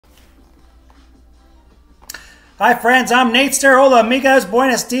Hi friends, I'm Natester. Hola amigos,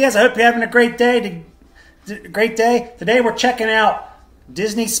 buenos dias. I hope you're having a great day. Today we're checking out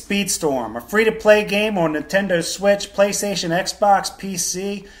Disney Speedstorm, a free-to-play game on Nintendo Switch, PlayStation, Xbox,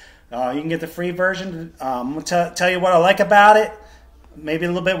 PC. You can get the free version. I'm going to tell you what I like about it, maybe a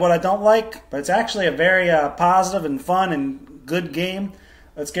little bit what I don't like, but it's actually a very positive and fun and good game.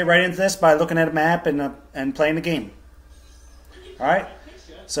 Let's get right into this by looking at a map and playing the game. All right.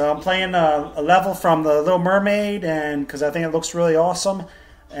 So I'm playing a level from The Little Mermaid, and because I think it looks really awesome.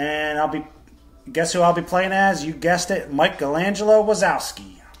 And guess who I'll be playing as? You guessed it, Michelangelo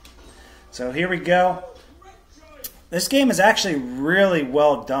Wazowski. So here we go. This game is actually really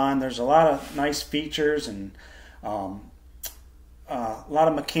well done. There's a lot of nice features and a lot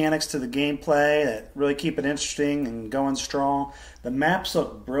of mechanics to the gameplay that really keep it interesting and going strong. The maps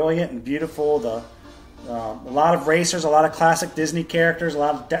look brilliant and beautiful. A lot of racers, a lot of classic Disney characters, a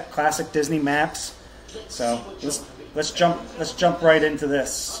lot of classic Disney maps. So let's jump right into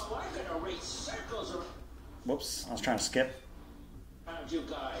this. Whoops, I was trying to skip.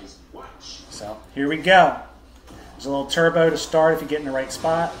 So here we go. There's a little turbo to start if you get in the right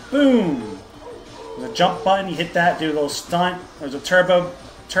spot. Boom! There's a jump button. You hit that, do a little stunt. There's a turbo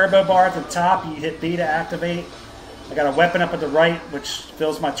bar at the top. You hit B to activate. I got a weapon up at the right, which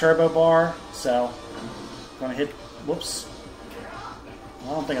fills my turbo bar. So I'm going to hit, whoops. I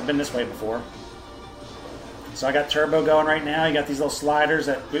don't think I've been this way before. So I got turbo going right now. You got these little sliders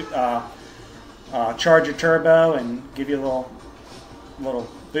that charge your turbo and give you a little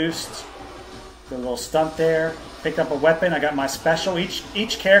boost. Do a little stunt there. Picked up a weapon. I got my special.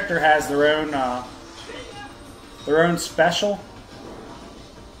 Each character has their own special.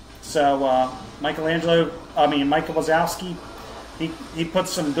 So Michael Wazowski, he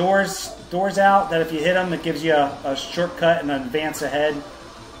puts some doors out that if you hit them, it gives you a shortcut and an advance ahead.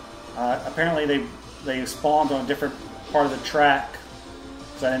 Apparently they spawned on a different part of the track,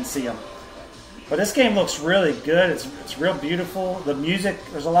 so I didn't see them. But this game looks really good. It's real beautiful. The music,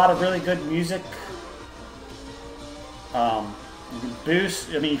 there's a lot of really good music. You can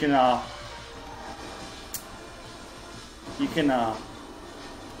boost. I mean, you can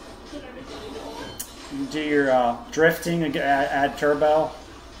do your drifting and add turbo.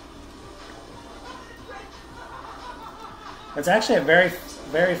 It's actually a very,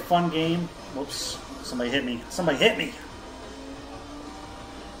 very fun game. Whoops! Somebody hit me. Somebody hit me.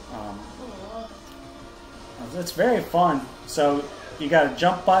 It's very fun. So you got a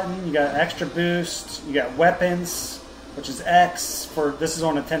jump button. You got extra boost. You got weapons, which is X. This is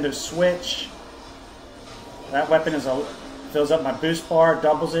on Nintendo Switch. That weapon fills up my boost bar,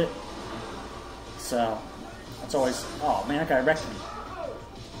 doubles it. So that's always. Oh man, that guy wrecked me.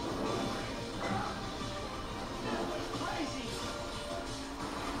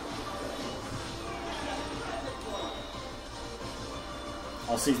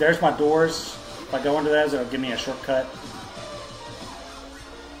 I'll see. There's my doors. If I go into those, it'll give me a shortcut.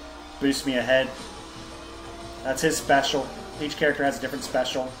 Boost me ahead. That's his special. Each character has a different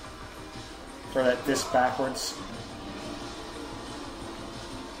special. Throw that disc backwards.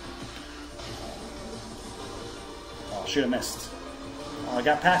 Oh, should have missed. Oh, I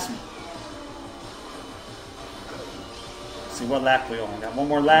got past me. Let's see what lap we on. Got one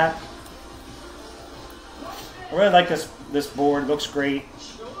more lap. I really like this board. It looks great.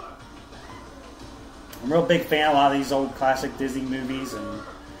 I'm a real big fan of a lot of these old classic Disney movies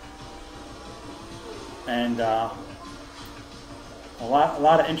and a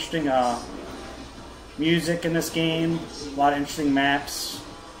lot of interesting music in this game. A lot of interesting maps.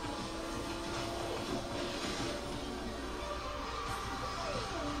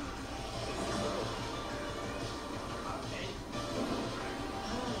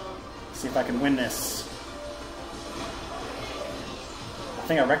 Let's see if I can win this. I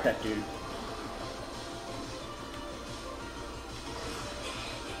think I wrecked that dude.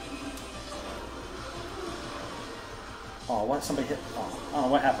 Oh, what? Somebody hit. Oh, I don't know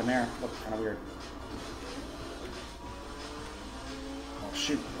what happened there. Looked kind of weird. Oh,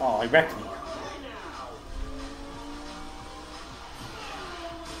 shoot. Oh, he wrecked me.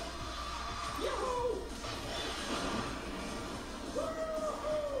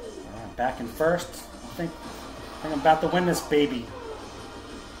 Alright, back in first. I think I'm about to win this baby.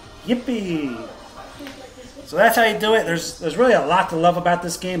 Yippee! So that's how you do it. There's really a lot to love about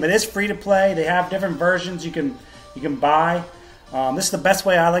this game. It is free to play. They have different versions you can buy. This is the best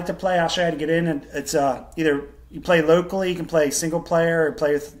way I like to play. I'll show you how to get in. And it's either you play locally, you can play single player, or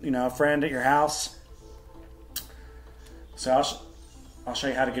play with a friend at your house. So I'll show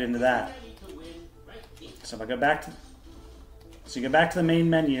you how to get into that. So if I go back to, so you go back to the main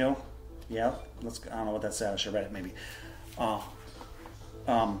menu, Yeah, I don't know what that said. I should have read it maybe.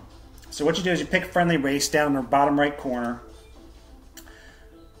 So what you do is you pick friendly race down in the bottom right corner.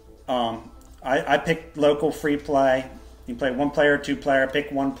 I picked local free play. You can play 1 player or 2 player.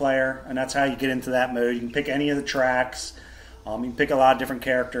 Pick 1 player, and that's how you get into that mode. You can pick any of the tracks. You can pick a lot of different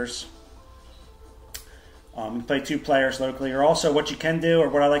characters. You can play 2 players locally. Or also what you can do, or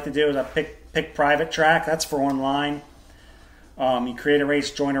what I like to do, is I pick private track. That's for online. You create a race,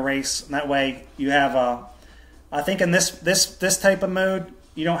 join a race, and that way you have I think in this type of mode,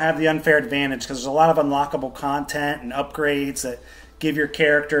 you don't have the unfair advantage because there's a lot of unlockable content and upgrades that give your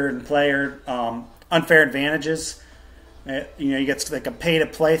character and player unfair advantages. You get like a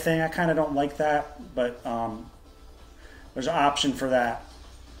pay-to-play thing. I kind of don't like that, but there's an option for that.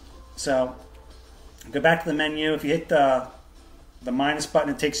 So go back to the menu. If you hit the minus button,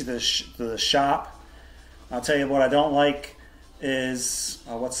 it takes you to the shop. I'll tell you what I don't like is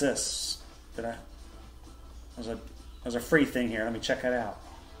what's this? There's a free thing here. Let me check that out.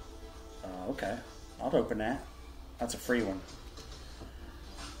 Okay, I'll open that. That's a free one.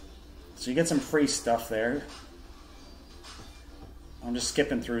 So you get some free stuff there. I'm just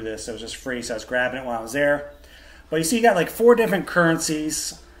skipping through this. It was just free, so I was grabbing it while I was there. But you see you got like 4 different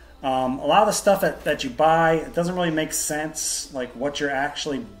currencies. A lot of the stuff that you buy, it doesn't really make sense, like what you're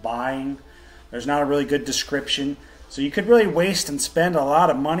actually buying. There's not a really good description. So you could really waste and spend a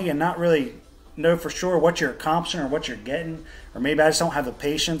lot of money and not really know for sure what you're accomplishing or what you're getting. Or maybe I just don't have the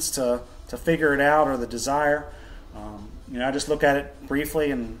patience to figure it out or the desire. I just look at it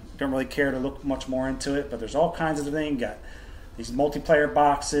briefly and don't really care to look much more into it. But there's all kinds of things. You got these multiplayer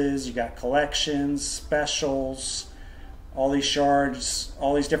boxes, you got collections, specials, all these shards,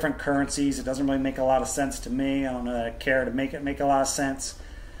 all these different currencies. It doesn't really make a lot of sense to me. I don't know that I care to make it make a lot of sense.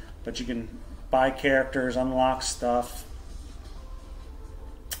 But you can buy characters, unlock stuff.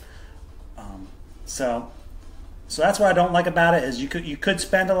 So that's what I don't like about it, is you could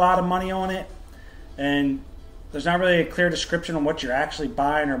spend a lot of money on it, and there's not really a clear description on what you're actually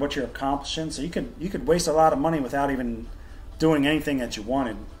buying or what you're accomplishing. So you could waste a lot of money without even doing anything that you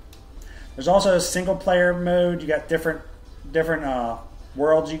wanted. There's also a single player mode. You got different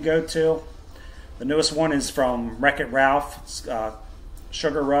worlds you go to. The newest one is from Wreck-It Ralph. It's,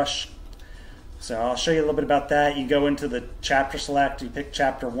 Sugar Rush. So I'll show you a little bit about that. You go into the chapter select. You pick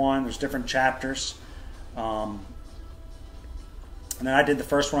chapter 1. There's different chapters. And then I did the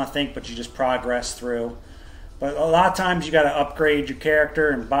first one, I think, but you just progress through. But a lot of times you got to upgrade your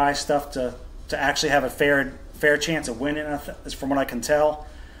character and buy stuff to actually have a fair chance of winning, from what I can tell.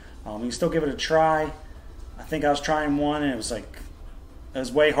 You can still give it a try. I think I was trying one, and it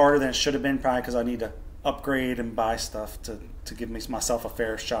was way harder than it should have been, probably because I need to upgrade and buy stuff to give myself a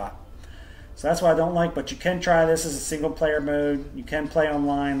fair shot. So that's what I don't like, but you can try this as a single player mode. You can play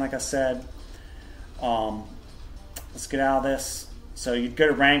online, like I said. Let's get out of this. So you'd go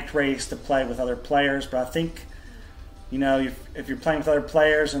to ranked race to play with other players, but I think, if you're playing with other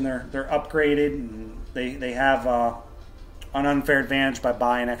players and they're upgraded and they have an unfair advantage by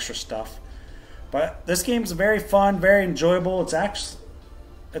buying extra stuff. But this game is very fun, very enjoyable.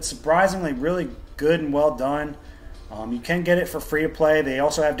 It's surprisingly really good and well done. You can get it for free to play. They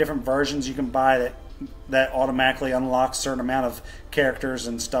also have different versions you can buy that automatically unlocks a certain amount of characters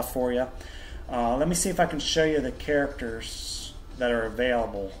and stuff for you. Let me see if I can show you the characters that are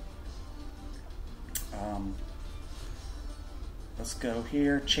available. Let's go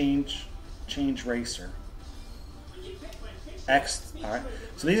here. Change racer. X. All right.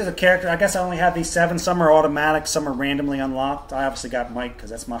 So these are the characters. I guess I only have these 7. Some are automatic. Some are randomly unlocked. I obviously got Mike because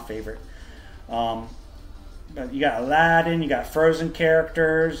that's my favorite. But you got Aladdin, you got Frozen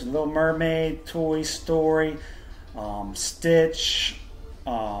characters, Little Mermaid, Toy Story, Stitch,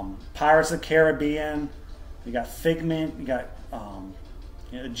 Pirates of the Caribbean. You got Figment, you got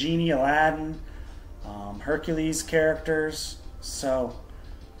Genie, Aladdin, Hercules characters. So,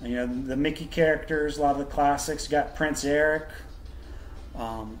 the Mickey characters, a lot of the classics. You got Prince Eric,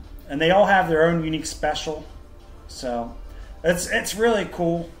 and they all have their own unique special. So, it's really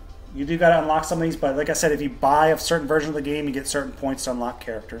cool. You do got to unlock some of these, but like I said, if you buy a certain version of the game, you get certain points to unlock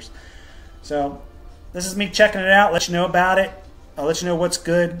characters. So this is me checking it out, let you know about it. I'll let you know what's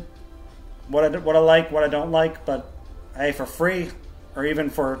good, what I like, what I don't like. But hey, for free or even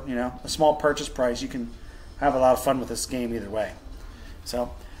for a small purchase price, you can have a lot of fun with this game either way.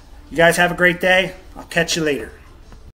 So you guys have a great day. I'll catch you later.